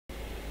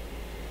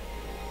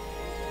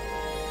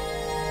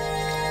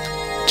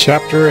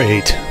Chapter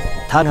 8.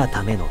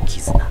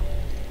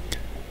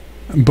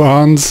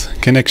 Bonds,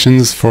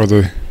 connections for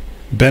the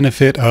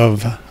benefit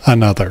of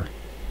another.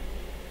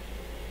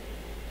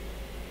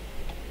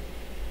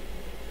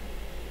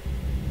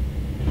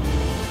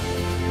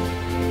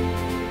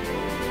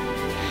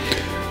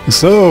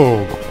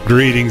 So,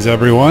 greetings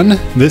everyone.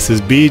 This is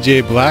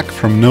BJ Black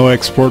from No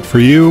Export for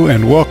You,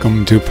 and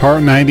welcome to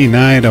part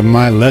 99 of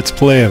my Let's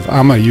Play of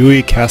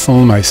Amayui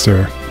Castle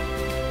Meister.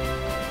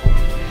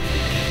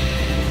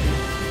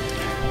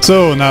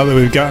 So, now that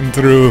we've gotten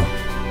through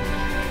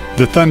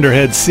the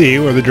Thunderhead Sea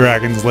where the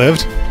dragons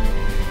lived,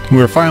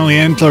 we're finally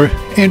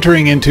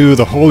entering into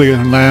the Holy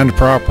Land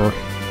proper.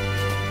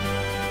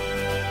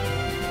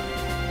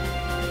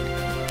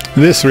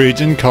 This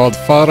region, called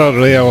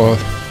Avaro,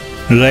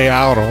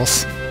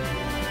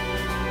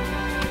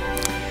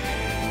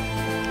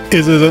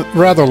 is a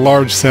rather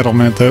large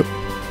settlement that,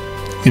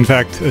 in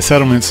fact, a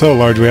settlement so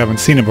large we haven't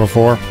seen it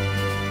before.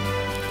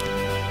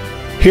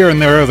 Here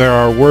and there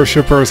are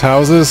worshippers'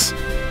 houses,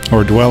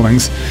 or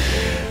dwellings,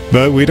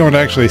 but we don't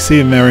actually see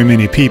very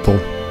many people.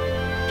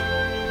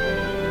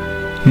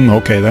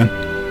 Okay then.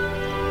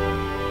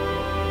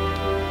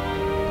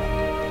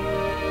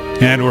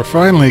 And we're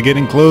finally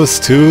getting close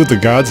to the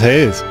Gods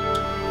Haze.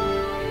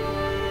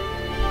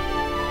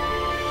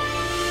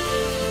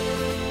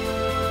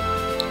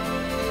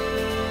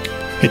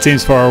 It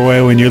seems far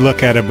away when you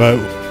look at it, but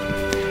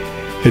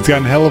it's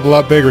gotten a hell of a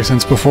lot bigger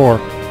since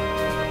before.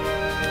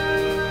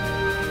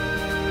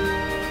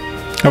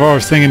 I've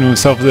always thinking to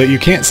myself that you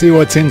can't see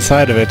what's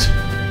inside of it.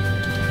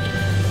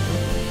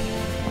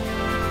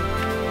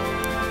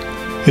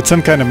 It's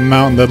some kind of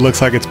mountain that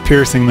looks like it's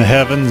piercing the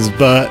heavens,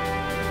 but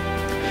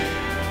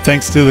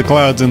thanks to the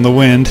clouds and the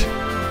wind,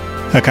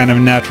 a kind of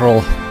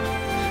natural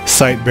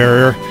sight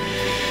barrier,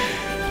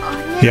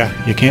 yeah,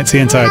 you can't see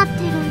inside.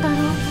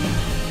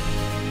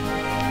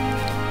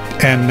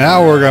 And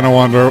now we're gonna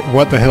wonder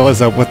what the hell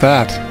is up with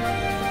that.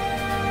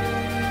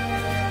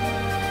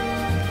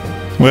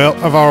 Well,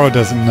 Avaro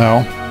doesn't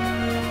know.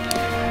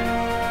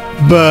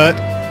 But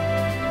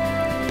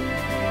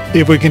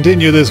if we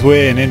continue this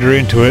way and enter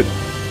into it,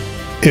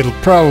 it'll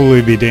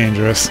probably be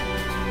dangerous.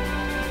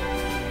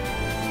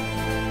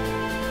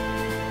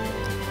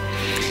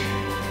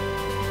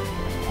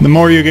 The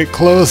more you get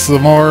close, the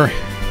more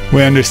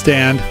we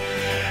understand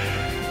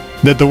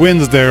that the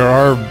winds there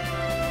are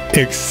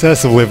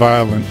excessively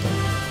violent.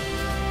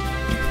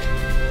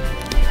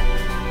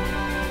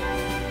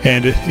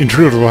 And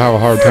intruders will have a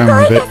hard time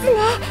with it.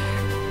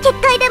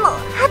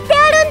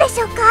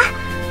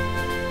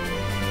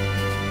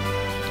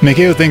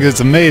 Mikhail thinks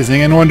it's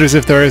amazing and wonders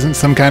if there isn't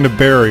some kind of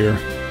barrier.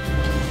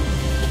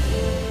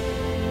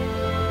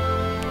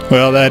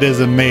 Well, that is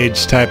a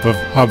mage type of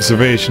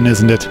observation,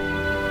 isn't it?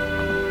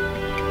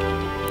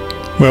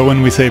 Well,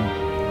 when we say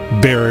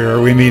barrier,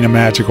 we mean a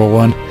magical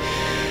one.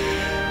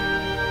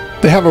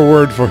 They have a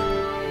word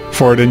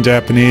for it in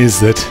Japanese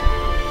that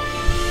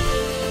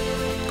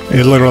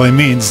it literally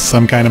means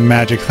some kind of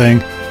magic thing.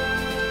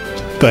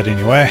 But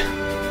anyway,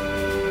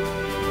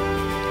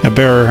 a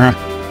barrier,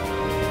 huh?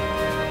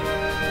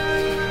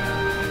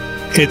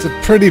 It's a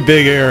pretty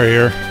big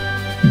area,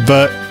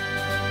 but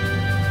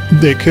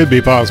it could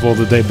be possible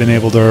that they've been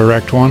able to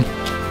erect one.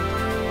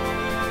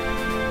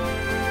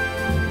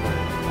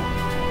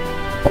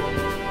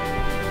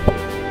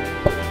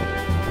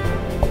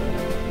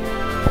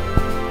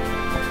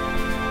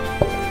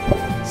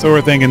 So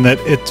we're thinking that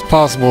it's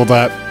possible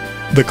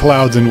that the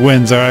clouds and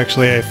winds are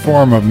actually a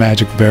form of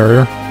magic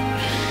barrier.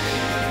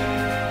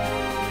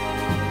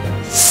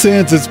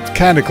 Since it's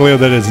kind of clear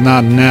that it's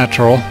not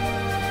natural.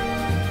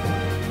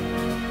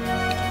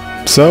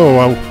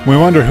 So, we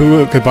wonder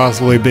who it could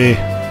possibly be.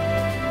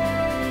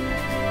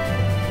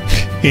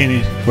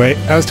 Anyway,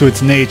 as to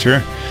its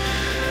nature,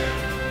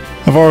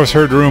 I've always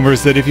heard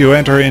rumors that if you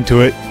enter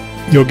into it,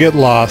 you'll get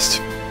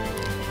lost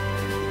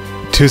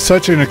to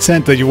such an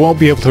extent that you won't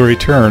be able to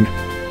return.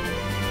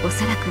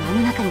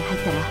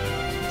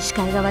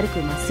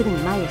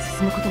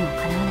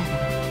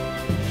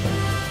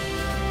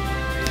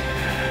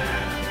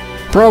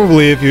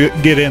 Probably if you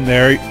get in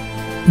there,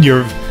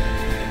 your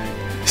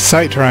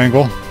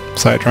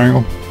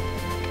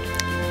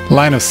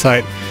line of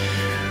sight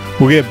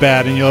will get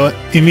bad and you'll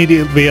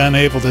immediately be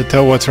unable to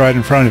tell what's right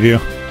in front of you.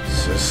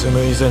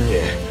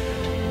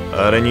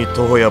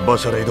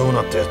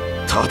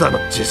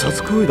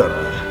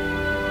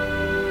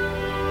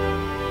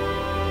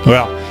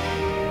 Well,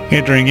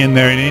 entering in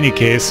there in any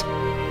case,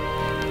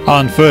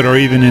 on foot or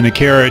even in a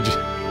carriage,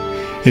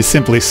 is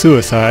simply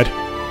suicide.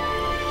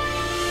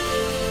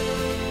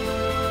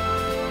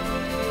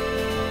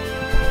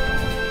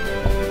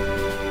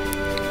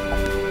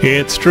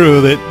 It's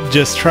true that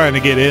just trying to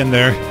get in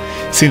there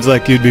seems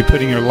like you'd be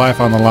putting your life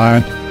on the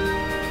line.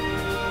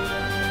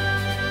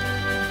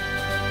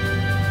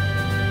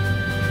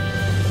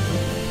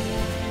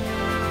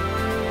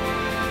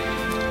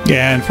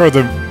 Yeah,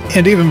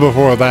 and even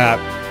before that,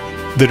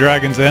 the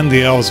dragons and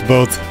the elves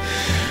both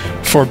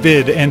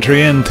forbid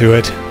entry into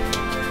it.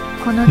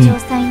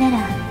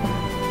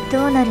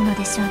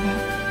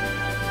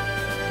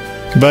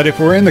 But if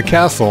we're in the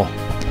castle,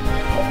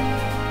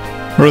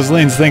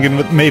 Rosaline's thinking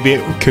maybe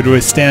it could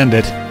withstand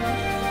it.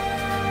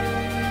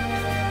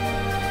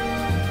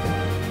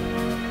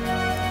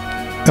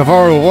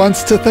 Avaro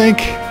wants to think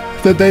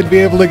that they'd be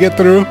able to get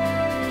through.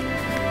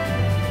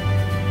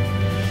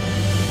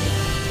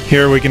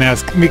 Here we can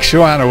ask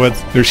Mikshwana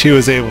whether she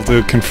was able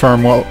to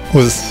confirm what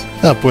was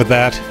up with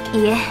that.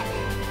 いえ、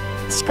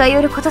近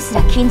寄ることす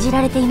ら禁じ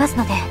られています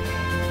ので、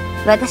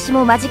私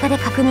も間近で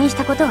確認し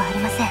たことはあり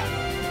ません。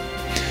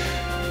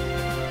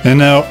And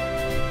now,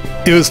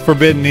 it was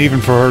forbidden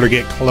even for her to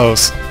get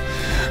close,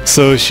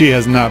 so she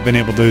has not been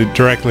able to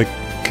directly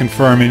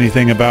confirm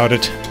anything about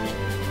it.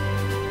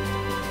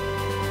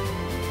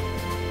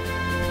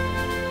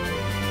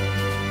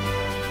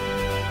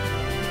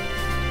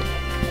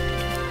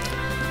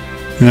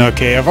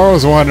 Okay, I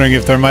was wondering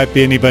if there might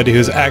be anybody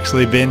who's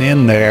actually been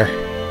in there.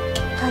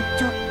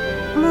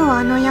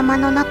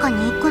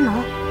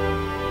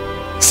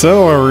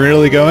 So, are we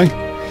really going?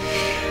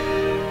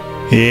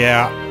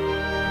 Yeah.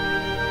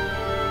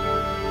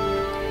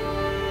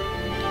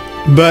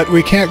 But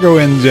we can't go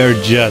in there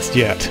just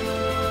yet.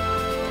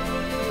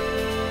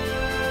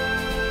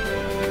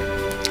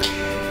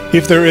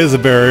 If there is a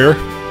barrier,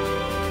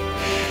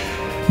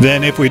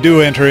 then if we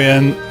do enter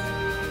in,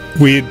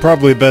 we'd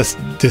probably best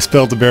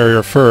dispel the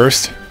barrier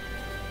first.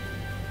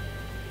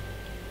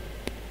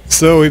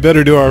 So we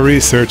better do our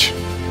research,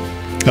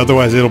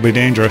 otherwise it'll be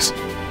dangerous.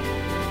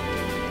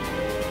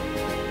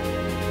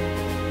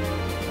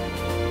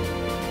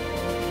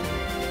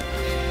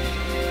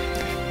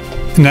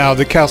 Now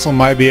the castle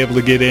might be able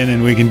to get in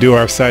and we can do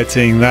our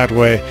sightseeing that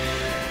way,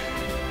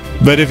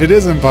 but if it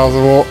is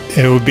impossible,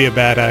 it would be a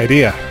bad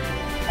idea.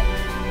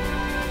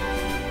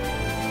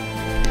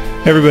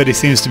 Everybody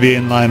seems to be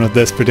in line with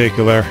this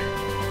particular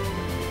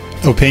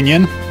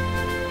opinion,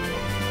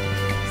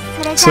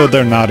 so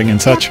they're nodding and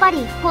such.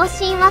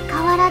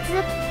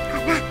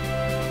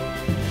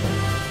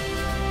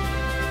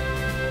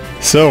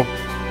 So,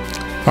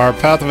 our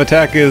path of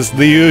attack is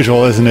the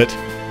usual, isn't it?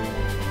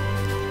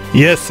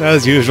 Yes,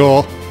 as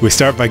usual, we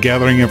start by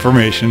gathering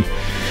information.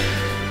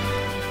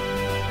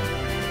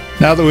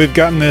 Now that we've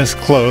gotten this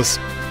close,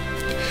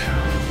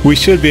 we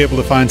should be able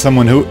to find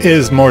someone who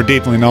is more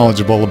deeply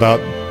knowledgeable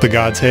about the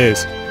Gods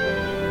Haze.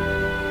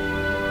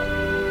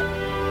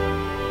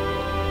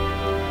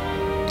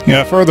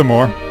 Yeah,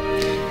 furthermore,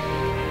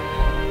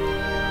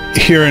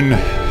 here in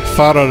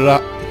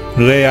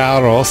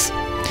Fararearos,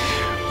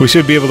 we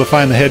should be able to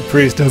find the head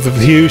priest of the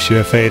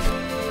Fuchsia faith.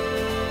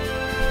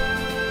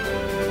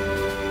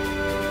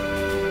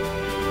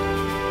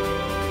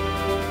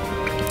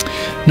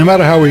 No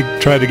matter how we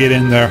try to get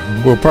in there,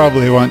 we'll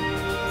probably won't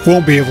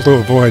be able to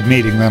avoid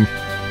meeting them.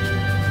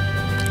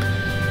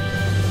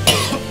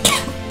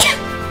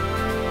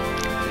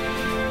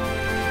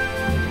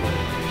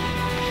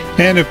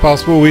 And if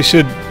possible, we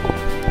should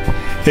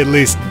at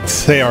least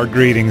say our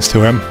greetings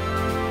to him.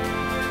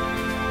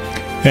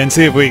 And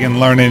see if we can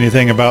learn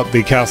anything about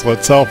the castle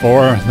itself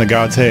or the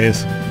Gods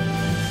Haze.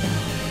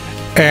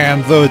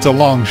 And though it's a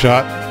long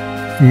shot,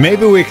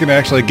 maybe we can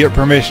actually get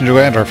permission to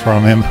enter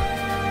from him.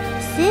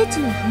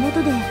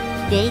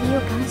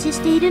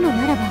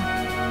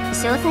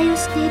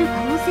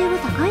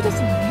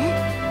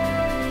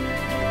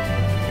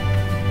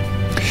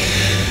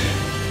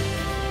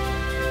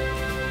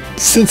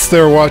 Since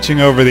they're watching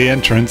over the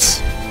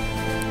entrance,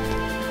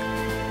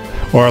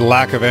 or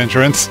lack of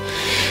entrance,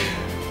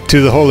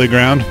 to the holy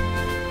ground,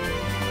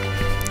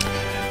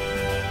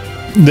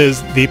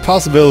 there's the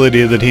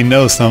possibility that he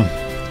knows some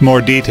more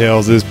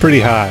details is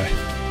pretty high.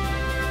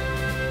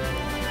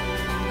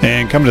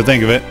 And come to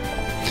think of it,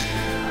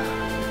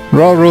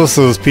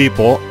 Ralroso's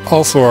people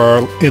also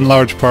are in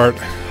large part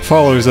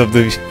followers of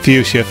the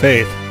Fuchsia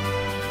faith.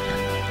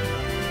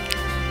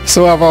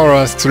 So Avaro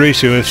asks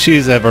Rishu if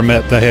she's ever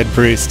met the head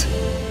priest.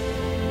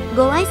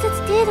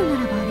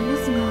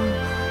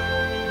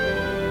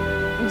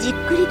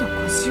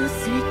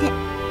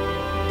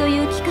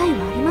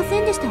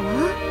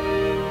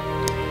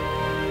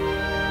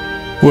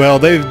 Well,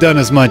 they've done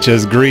as much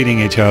as greeting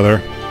each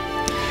other.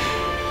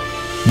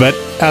 But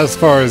as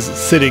far as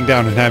sitting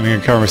down and having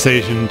a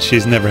conversation,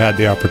 she's never had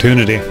the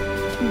opportunity.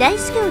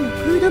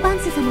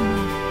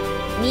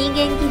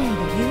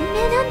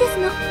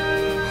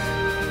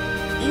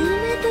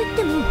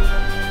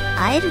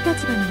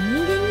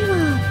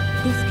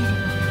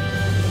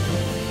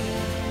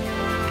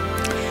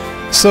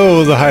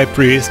 So the High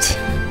Priest,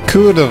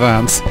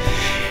 Kudavans,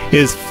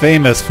 is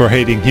famous for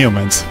hating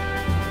humans.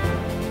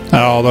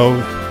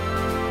 Although,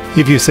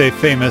 if you say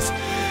famous,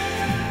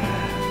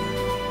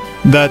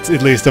 that's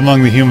at least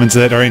among the humans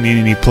that are in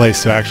any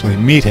place to actually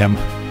meet him.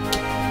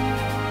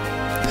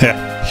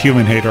 Yeah,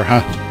 human hater,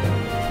 huh?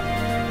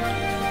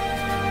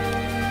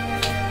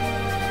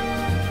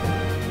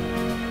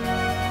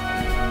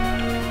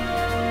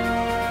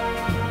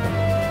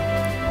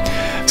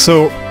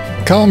 So,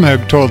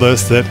 Kalameg told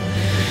us that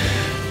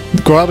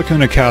the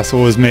Guadalcuna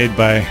Castle was made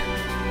by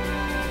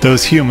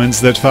those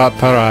humans that fought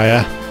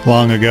Pariah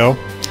long ago,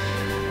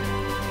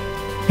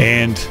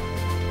 and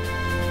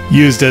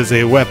used as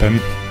a weapon,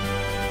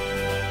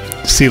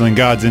 sealing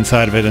gods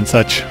inside of it and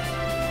such.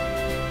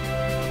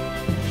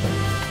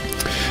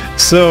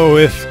 So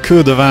if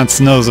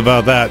Kudavance knows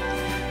about that,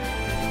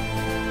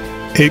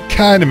 it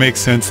kind of makes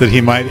sense that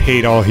he might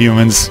hate all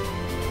humans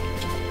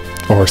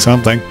or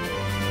something.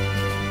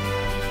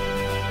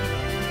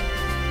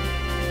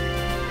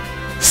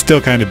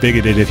 Still kind of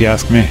bigoted if you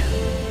ask me.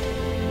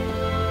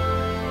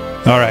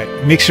 Alright,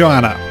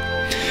 Mikshwana.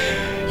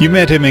 You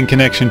met him in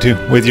connection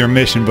with your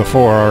mission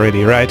before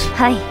already, right?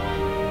 はい。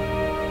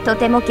と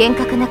ても厳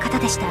格な方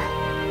でした。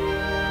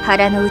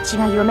腹の内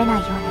が読めない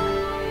よう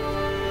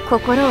な、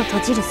心を閉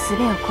じる術を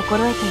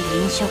心得てい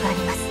る印象があり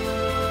ます。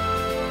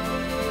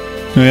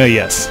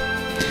Yes.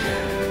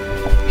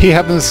 He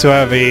happens to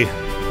have a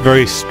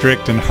very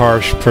strict and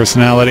harsh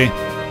personality.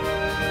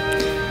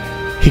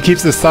 He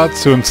keeps his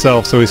thoughts to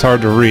himself, so he's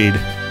hard to read.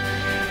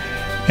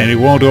 And he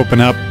won't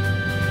open up,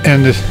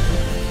 and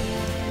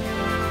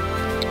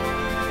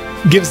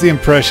gives the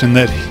impression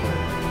that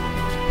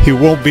he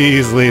won't be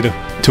easily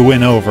to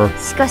win over.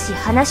 しかし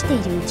話して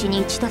いるうち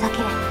に一度だけ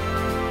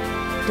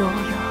動揺、い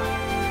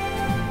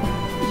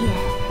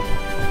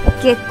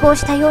え、激高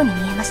したように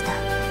見えました。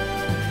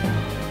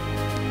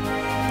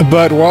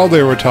But while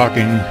they were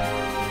talking,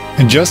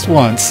 just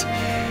once,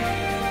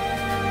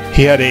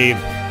 he had a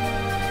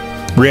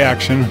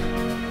reaction,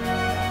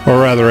 or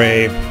rather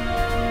I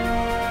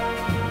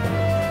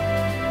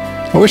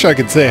wish I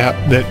could say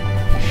that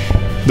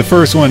the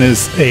first one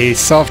is a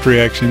soft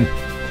reaction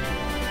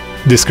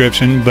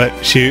description, but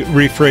she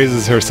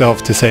rephrases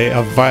herself to say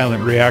a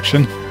violent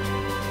reaction.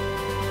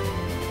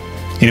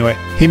 Anyway,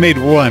 he made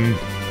one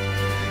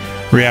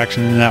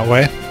reaction in that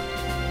way.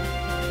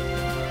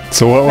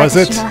 So what was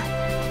it?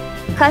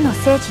 かの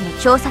聖地の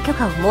調査許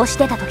可を申し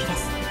出た時で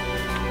す。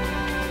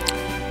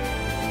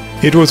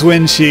It was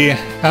when she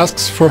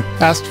asked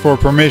for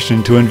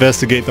permission to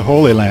investigate the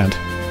Holy Land.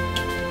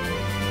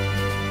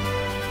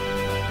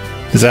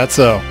 Is that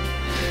so?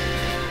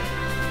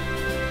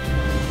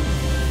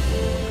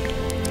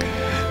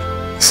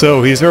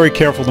 So he's very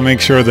careful to make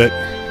sure that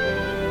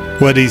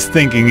what he's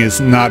thinking is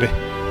not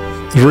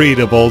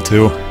readable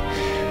to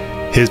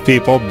his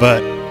people,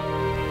 but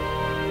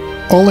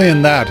only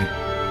in that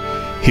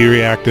he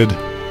reacted.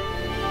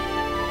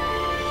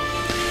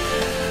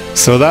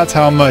 So that's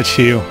how much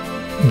he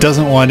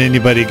doesn't want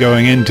anybody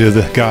going into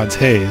the Gods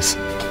Haze.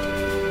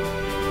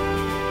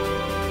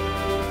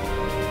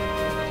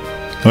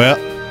 Well,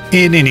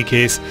 in any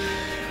case,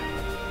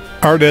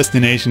 our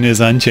destination is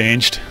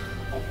unchanged.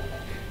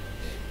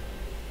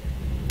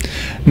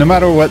 No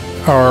matter what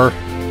our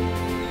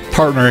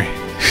partner,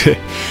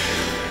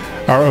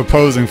 our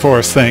opposing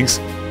force thinks.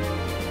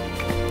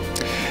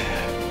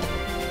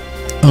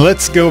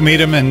 Let's go meet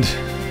him and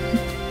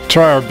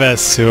try our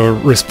best to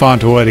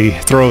respond to what he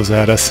throws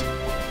at us.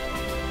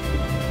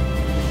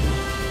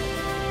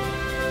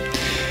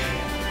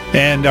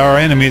 And our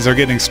enemies are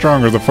getting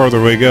stronger the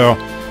further we go.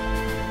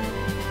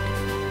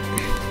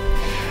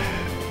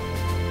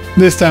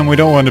 This time we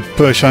don't want to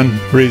push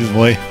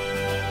unreasonably.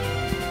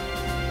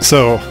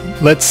 So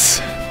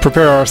let's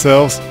prepare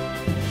ourselves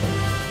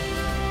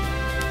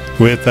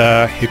with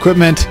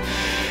equipment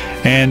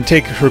and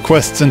take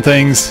requests and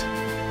things,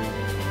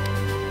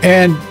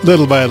 and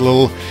little by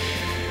little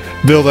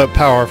build up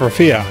power for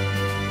Fia.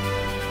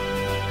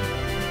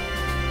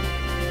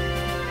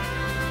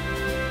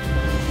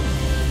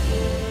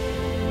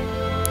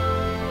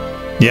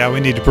 Yeah,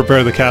 we need to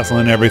prepare the castle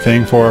and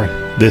everything for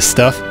this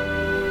stuff.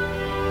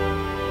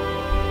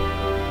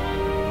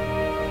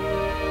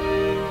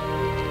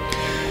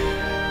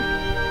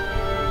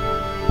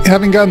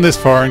 Having gotten this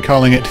far and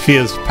calling it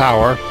Fia's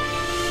power,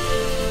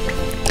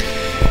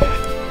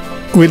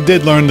 we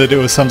did learn that it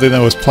was something that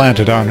was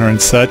planted on her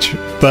and such,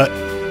 but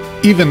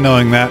even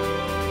knowing that,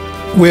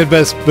 we had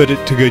best put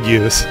it to good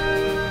use.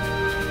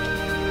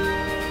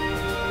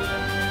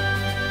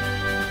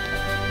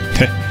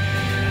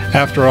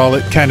 After all,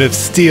 it kind of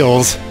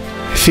steals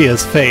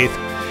Fia's faith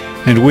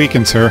and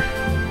weakens her.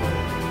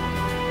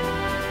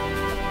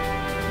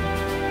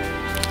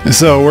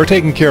 So we're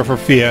taking care for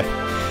Fia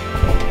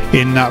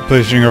in not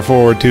pushing her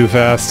forward too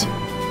fast.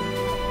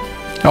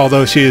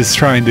 Although she is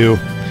trying to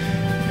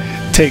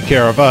take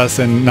care of us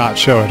and not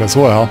show it as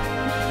well.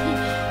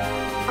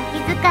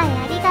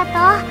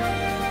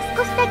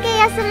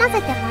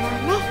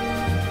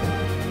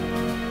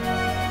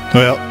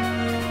 Well,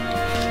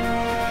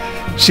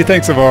 she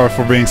thanks Avaro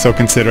for being so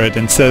considerate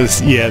and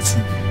says yes,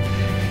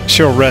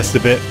 she'll rest a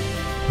bit.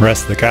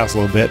 Rest the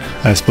castle a bit,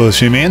 I suppose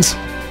she means.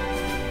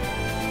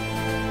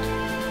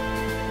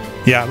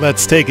 Yeah,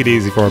 let's take it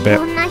easy for a bit.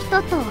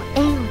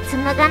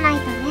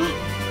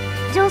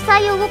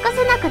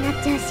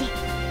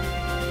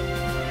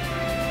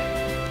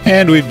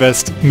 And we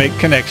best make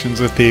connections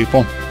with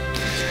people.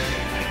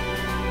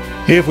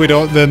 If we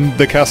don't, then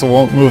the castle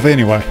won't move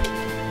anyway.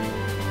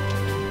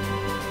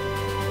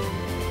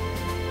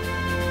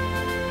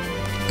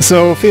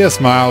 So Fia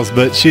smiles,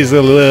 but she's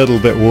a little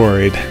bit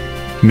worried,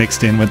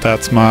 mixed in with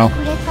that smile.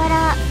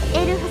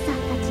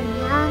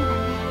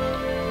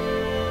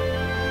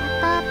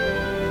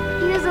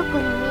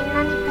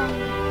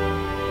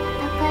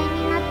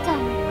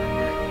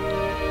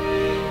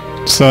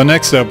 So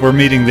next up, we're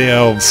meeting the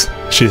elves,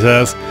 she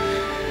says.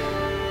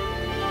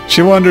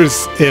 She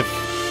wonders if,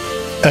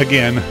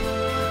 again,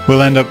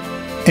 we'll end up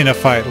in a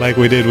fight like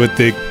we did with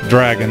the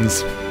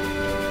dragons.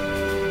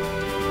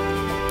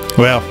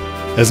 Well,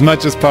 as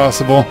much as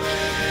possible,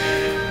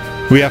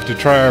 we have to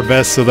try our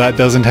best so that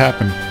doesn't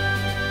happen.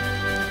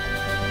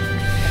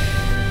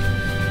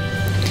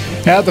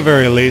 At the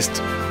very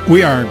least,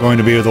 we aren't going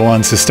to be the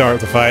ones to start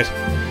the fight.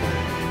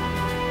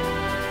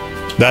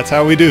 That's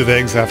how we do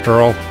things,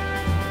 after all.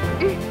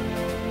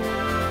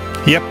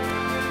 Yep.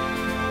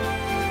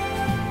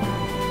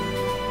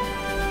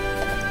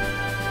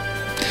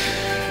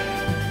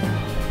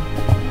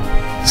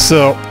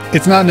 So,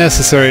 it's not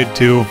necessary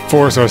to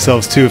force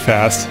ourselves too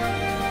fast.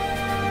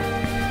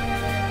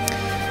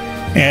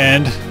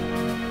 And,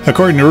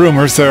 according to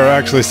rumors, there are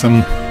actually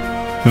some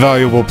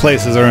valuable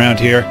places around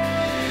here.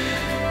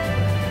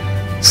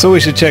 So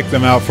we should check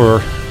them out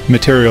for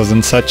materials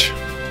and such,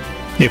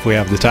 if we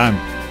have the time.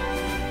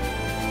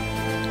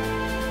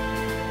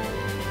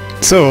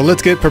 So,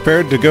 let's get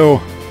prepared to go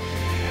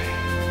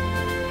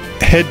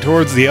head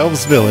towards the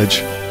Elves' Village.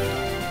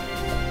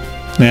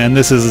 And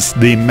this is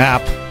the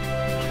map.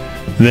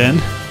 Then,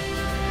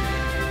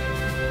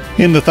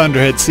 in the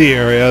Thunderhead Sea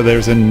area,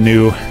 there's a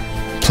new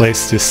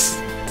place to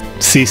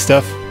see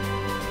stuff.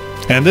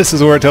 And this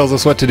is where it tells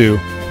us what to do.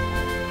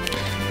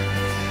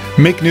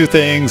 Make new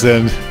things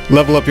and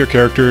level up your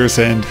characters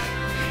and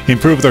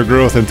improve their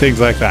growth and things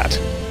like that.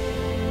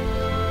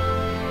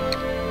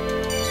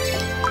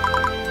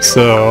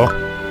 So,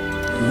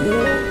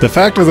 the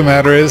fact of the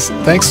matter is,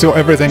 thanks to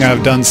everything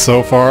I've done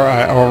so far,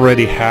 I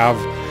already have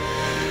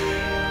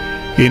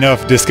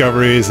enough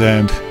discoveries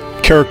and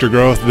character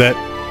growth that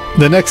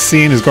the next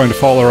scene is going to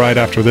follow right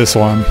after this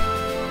one.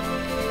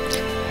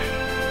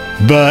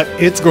 But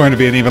it's going to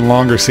be an even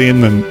longer scene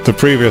than the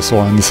previous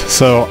ones,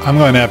 so I'm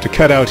going to have to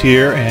cut out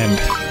here, and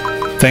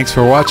thanks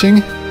for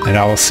watching, and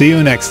I will see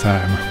you next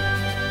time.